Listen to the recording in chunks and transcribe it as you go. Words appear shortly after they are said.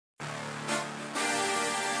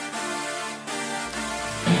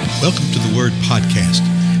Welcome to the Word Podcast.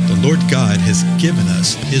 The Lord God has given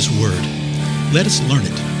us His Word. Let us learn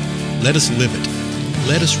it. Let us live it.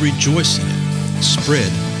 Let us rejoice in it.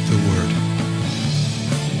 Spread the Word.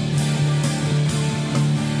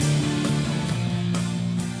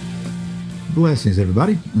 Blessings,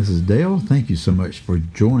 everybody. This is Dale. Thank you so much for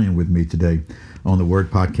joining with me today on the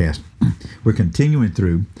Word Podcast. We're continuing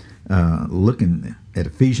through looking at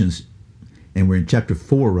Ephesians, and we're in chapter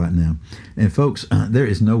 4 right now. And folks, there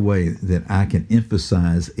is no way that I can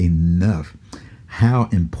emphasize enough how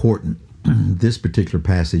important this particular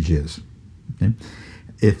passage is. Okay?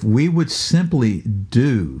 If we would simply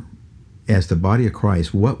do as the body of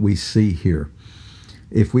Christ what we see here,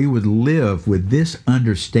 if we would live with this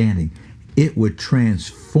understanding, it would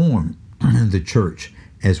transform the church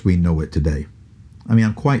as we know it today. I mean,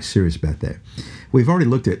 I'm quite serious about that. We've already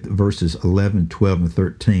looked at verses 11, 12, and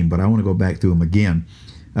 13, but I want to go back through them again,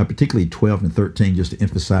 particularly 12 and 13, just to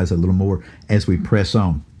emphasize a little more as we press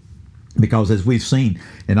on. Because as we've seen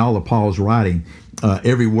in all of Paul's writing,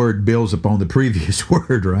 every word builds upon the previous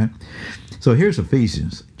word, right? So here's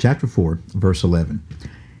Ephesians chapter 4, verse 11.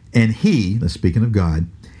 And he, that's speaking of God,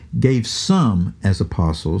 gave some as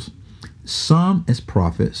apostles, some as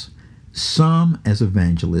prophets, some as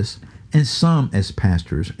evangelists, and some as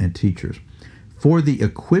pastors and teachers, for the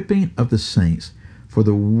equipping of the saints, for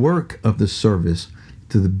the work of the service,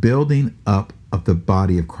 to the building up of the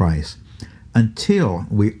body of Christ, until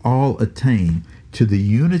we all attain to the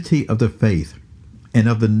unity of the faith and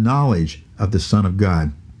of the knowledge of the Son of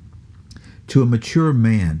God, to a mature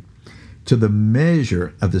man, to the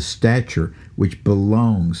measure of the stature which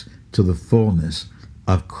belongs to the fullness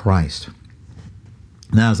of Christ.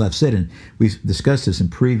 Now, as I've said, and we've discussed this in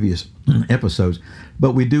previous episodes,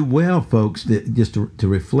 but we do well, folks, just to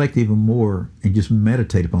reflect even more and just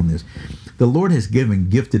meditate upon this. The Lord has given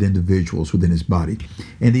gifted individuals within His body,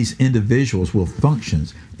 and these individuals will function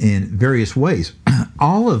in various ways.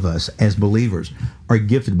 All of us as believers are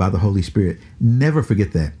gifted by the Holy Spirit. Never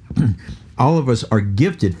forget that. All of us are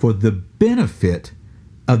gifted for the benefit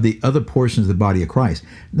of the other portions of the body of Christ.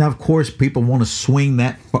 Now, of course, people want to swing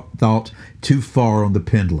that thought too far on the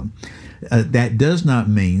pendulum. That does not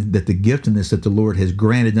mean that the giftedness that the Lord has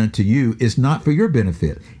granted unto you is not for your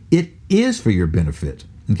benefit. It is for your benefit,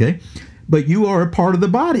 okay? But you are a part of the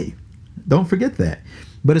body. Don't forget that.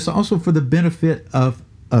 But it's also for the benefit of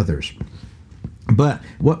others. But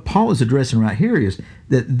what Paul is addressing right here is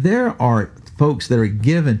that there are folks that are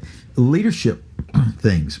given leadership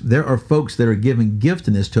things. There are folks that are given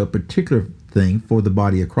giftedness to a particular thing for the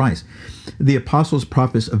body of Christ. The apostles,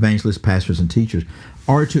 prophets, evangelists, pastors, and teachers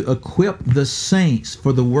are to equip the saints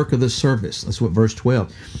for the work of the service. That's what verse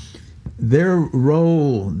 12. Their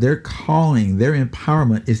role, their calling, their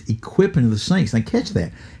empowerment is equipping the saints. Now catch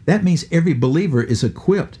that. That means every believer is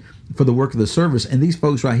equipped for the work of the service, and these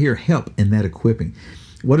folks right here help in that equipping.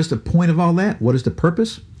 What is the point of all that? What is the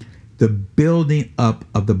purpose? The building up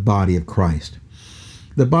of the body of Christ.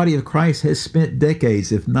 The body of Christ has spent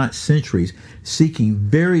decades, if not centuries, seeking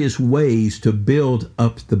various ways to build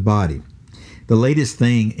up the body. The latest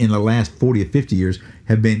thing in the last 40 or 50 years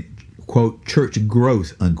have been, quote, church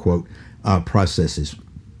growth, unquote, processes,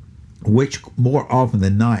 which more often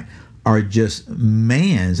than not are just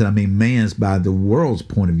man's, and I mean man's by the world's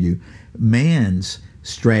point of view, man's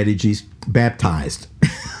strategies baptized.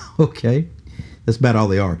 Okay? That's about all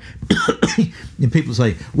they are. And people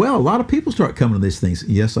say, well, a lot of people start coming to these things.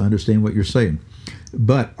 Yes, I understand what you're saying.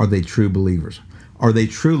 But are they true believers? Are they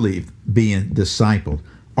truly being discipled?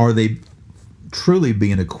 Are they truly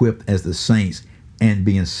being equipped as the saints and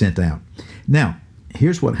being sent out? Now,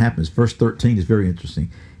 here's what happens. Verse 13 is very interesting.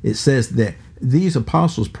 It says that these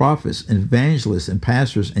apostles, prophets, and evangelists, and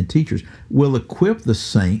pastors, and teachers will equip the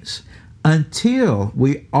saints until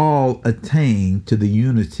we all attain to the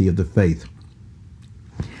unity of the faith.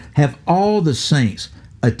 Have all the saints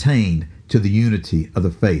attained to the unity of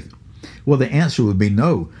the faith? Well, the answer would be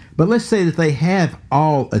no. But let's say that they have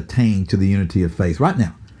all attained to the unity of faith right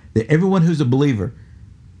now. That everyone who's a believer,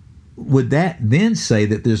 would that then say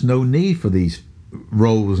that there's no need for these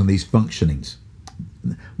roles and these functionings?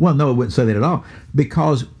 Well, no, I wouldn't say that at all.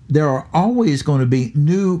 Because there are always going to be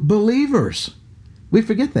new believers. We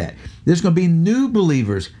forget that. There's going to be new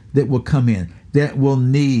believers that will come in that will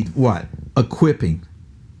need what? Equipping.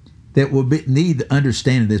 That will need the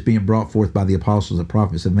understanding that's being brought forth by the apostles, the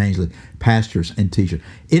prophets, evangelists, pastors, and teachers.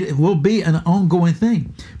 It will be an ongoing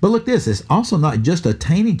thing. But look this, it's also not just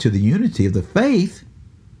attaining to the unity of the faith.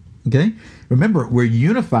 Okay? Remember, we're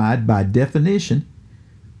unified by definition.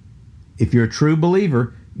 If you're a true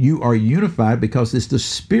believer, you are unified because it's the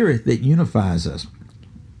Spirit that unifies us.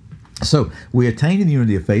 So we attain in the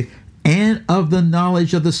unity of faith and of the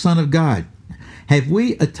knowledge of the Son of God. Have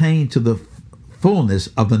we attained to the fullness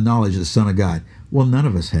of the knowledge of the Son of God? Well, none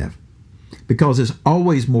of us have. Because there's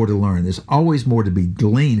always more to learn. There's always more to be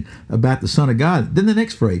gleaned about the Son of God. Then the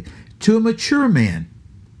next phrase, to a mature man.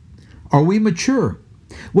 Are we mature?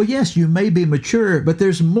 Well, yes, you may be mature, but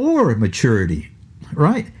there's more maturity,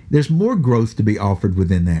 right? There's more growth to be offered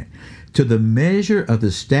within that. To the measure of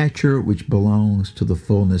the stature which belongs to the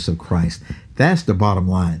fullness of Christ. That's the bottom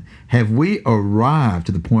line. Have we arrived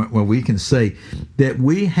to the point where we can say that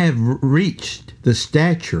we have reached the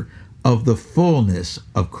stature of the fullness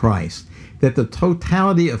of Christ? That the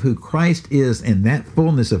totality of who Christ is and that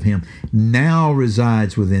fullness of him now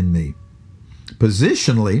resides within me.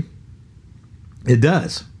 Positionally, it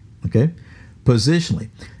does, okay? Positionally.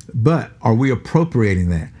 But are we appropriating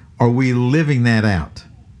that? Are we living that out?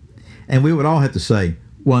 And we would all have to say,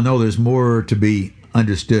 well, no, there's more to be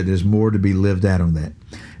understood. There's more to be lived out on that.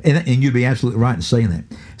 And you'd be absolutely right in saying that.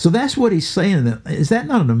 So that's what he's saying. Is that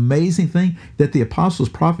not an amazing thing that the apostles,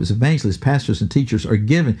 prophets, evangelists, pastors, and teachers are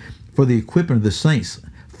given for the equipping of the saints,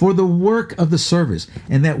 for the work of the service?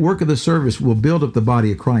 And that work of the service will build up the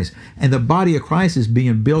body of Christ. And the body of Christ is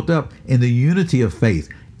being built up in the unity of faith,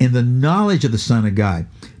 in the knowledge of the Son of God,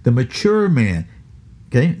 the mature man,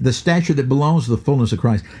 okay, the stature that belongs to the fullness of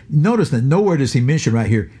Christ. Notice that nowhere does he mention right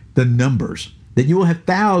here the numbers, that you will have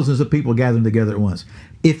thousands of people gathering together at once.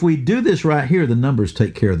 If we do this right here, the numbers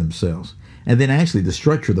take care of themselves. And then actually the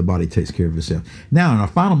structure of the body takes care of itself. Now, in our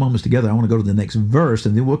final moments together, I want to go to the next verse,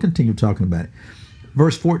 and then we'll continue talking about it.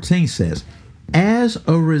 Verse 14 says, as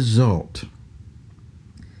a result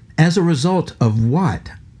of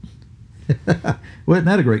what? Wasn't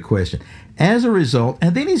that a great question? As a result,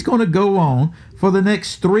 and then he's going to go on for the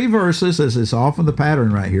next 3 verses, as is often the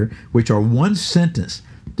pattern right here, which are one sentence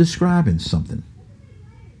describing something.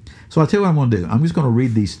 So I'll tell you what I'm going to do. I'm just going to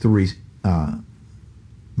read these 3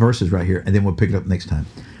 verses right here, and then we'll pick it up next time.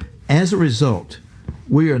 As a result,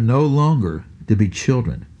 we are no longer to be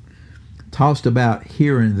children, tossed about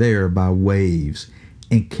here and there by waves,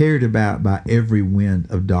 and carried about by every wind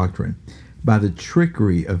of doctrine, by the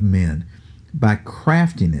trickery of men, by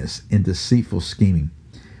craftiness and deceitful scheming.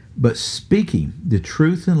 But speaking the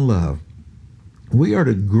truth in love, we are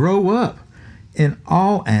to grow up in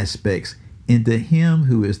all aspects into him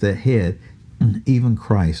who is the head, even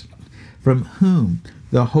Christ, from whom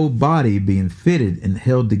the whole body being fitted and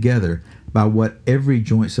held together by what every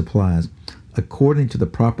joint supplies, according to the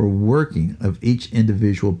proper working of each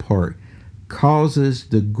individual part, causes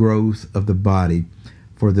the growth of the body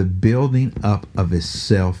for the building up of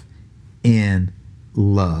itself in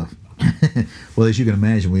love. Well, as you can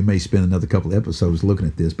imagine, we may spend another couple of episodes looking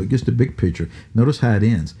at this, but just the big picture. Notice how it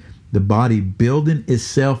ends. The body building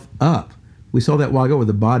itself up. We saw that a while ago where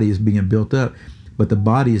the body is being built up, but the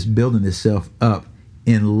body is building itself up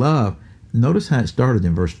in love. Notice how it started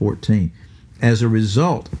in verse 14. As a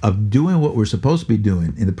result of doing what we're supposed to be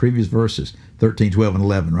doing in the previous verses, 13, 12, and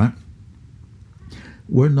 11, right?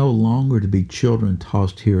 We're no longer to be children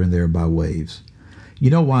tossed here and there by waves. You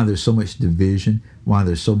know why there's so much division, why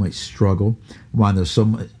there's so much struggle, why there's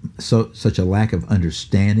such a lack of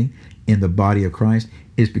understanding in the body of Christ?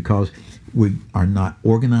 Is because we are not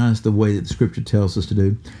organized the way that the Scripture tells us to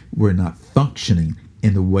do. We're not functioning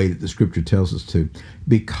in the way that the Scripture tells us to.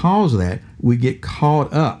 Because of that, we get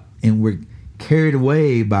caught up and we're carried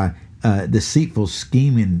away by deceitful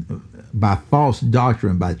scheming, by false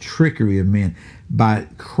doctrine, by trickery of men, by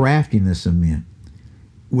craftiness of men.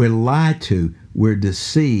 We're lied to, we're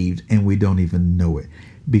deceived, and we don't even know it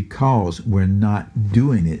because we're not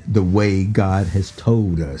doing it the way God has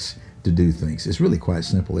told us to do things. It's really quite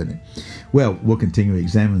simple, isn't it? Well, we'll continue to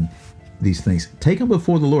examine these things. Take them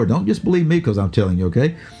before the Lord. Don't just believe me because I'm telling you,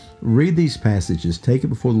 okay? Read these passages, take it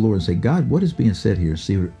before the Lord and say, God, what is being said here?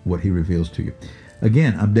 See what he reveals to you.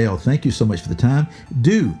 Again, I'm Dale. Thank you so much for the time.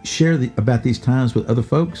 Do share about these times with other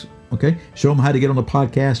folks, okay? Show them how to get on the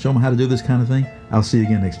podcast. Show them how to do this kind of thing. I'll see you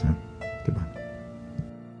again next time. Goodbye.